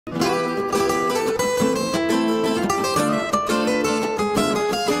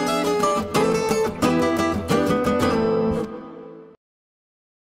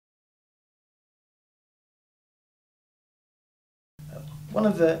One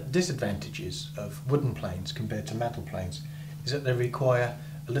of the disadvantages of wooden planes compared to metal planes is that they require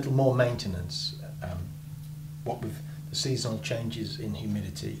a little more maintenance. What with the seasonal changes in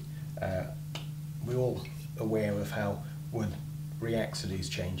humidity, we're all aware of how wood reacts to these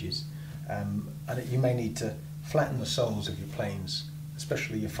changes, and that you may need to flatten the soles of your planes,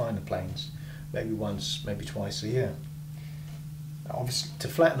 especially your finer planes, maybe once, maybe twice a year. Now, obviously, to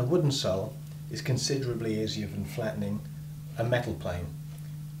flatten a wooden sole is considerably easier than flattening a metal plane.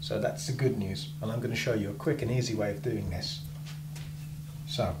 So that's the good news, and I'm going to show you a quick and easy way of doing this.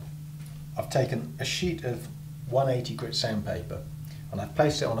 So, I've taken a sheet of 180 grit sandpaper and I've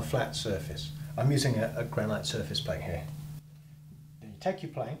placed it on a flat surface. I'm using a granite surface plate here. Then you take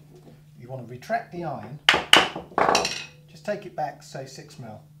your plane, you want to retract the iron, just take it back, say 6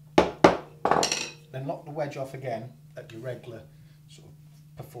 mil, then lock the wedge off again at your regular sort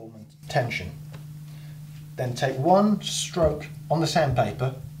of performance tension. Then take one stroke on the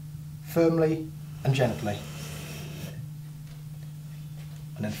sandpaper, firmly and gently,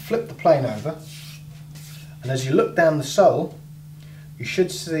 and then flip the plane over, and as you look down the sole you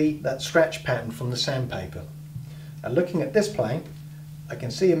should see that scratch pattern from the sandpaper. And looking at this plane, I can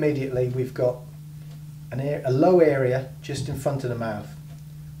see immediately we've got a low area just in front of the mouth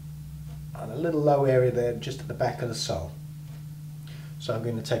and a little low area there just at the back of the sole. So I'm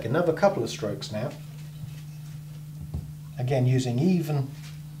going to take another couple of strokes now, again using even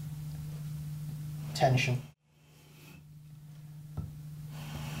tension.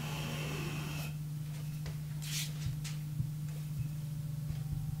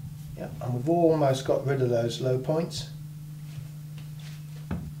 Yep, and we've almost got rid of those low points.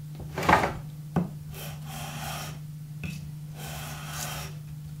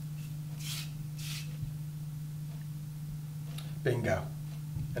 Bingo.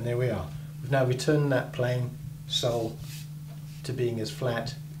 And there we are. We've now returned that plane sole to being as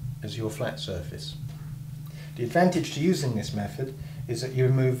flat as your flat surface. The advantage to using this method is that you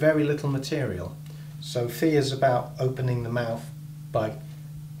remove very little material, so fears about opening the mouth by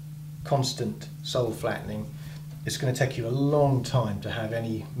constant sole flattening, it's going to take you a long time to have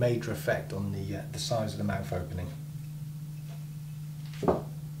any major effect on the size of the mouth opening.